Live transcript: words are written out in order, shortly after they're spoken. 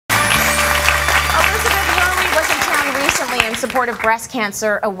family in support of Breast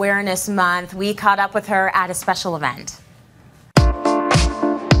Cancer Awareness Month. We caught up with her at a special event.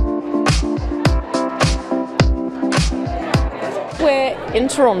 We're in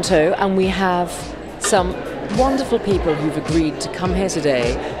Toronto and we have some wonderful people who've agreed to come here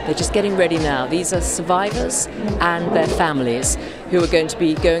today. They're just getting ready now. These are survivors and their families who are going to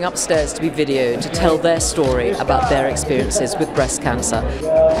be going upstairs to be videoed to tell their story about their experiences with breast cancer.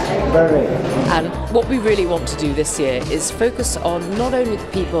 And what we really want to do this year is focus on not only the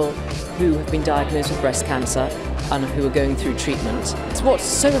people who have been diagnosed with breast cancer and who are going through treatment. What's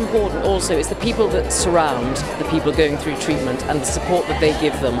so important also is the people that surround the people going through treatment and the support that they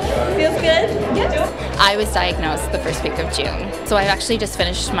give them. Feels good? Yes. I was diagnosed the first week of June. So I've actually just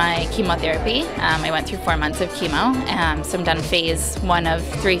finished my chemotherapy. I went through 4 months of chemo. So I'm done phase 1 of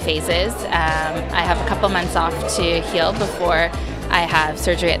 3 phases. I have a couple months off to heal before I have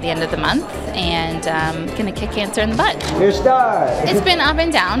surgery at the end of the month, and I'm gonna kick cancer in the butt. Your star! It's been up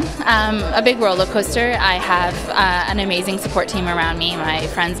and down, a big roller coaster. I have an amazing support team around me, my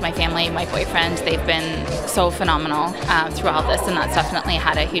friends, my family, my boyfriend. They've been so phenomenal through all this, and that's definitely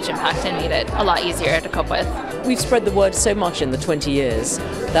had a huge impact and made it a lot easier to cope with. We've spread the word so much in the 20 years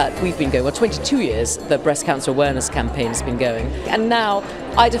that we've been going, well 22 years the breast cancer awareness campaign has been going, and now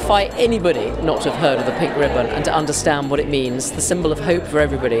I defy anybody not to have heard of the pink ribbon and to understand what it means, the symbol of hope for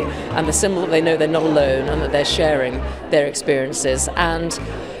everybody and the symbol that they know they're not alone and that they're sharing their experiences, and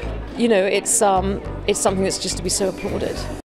you know, it's something that's just to be so applauded.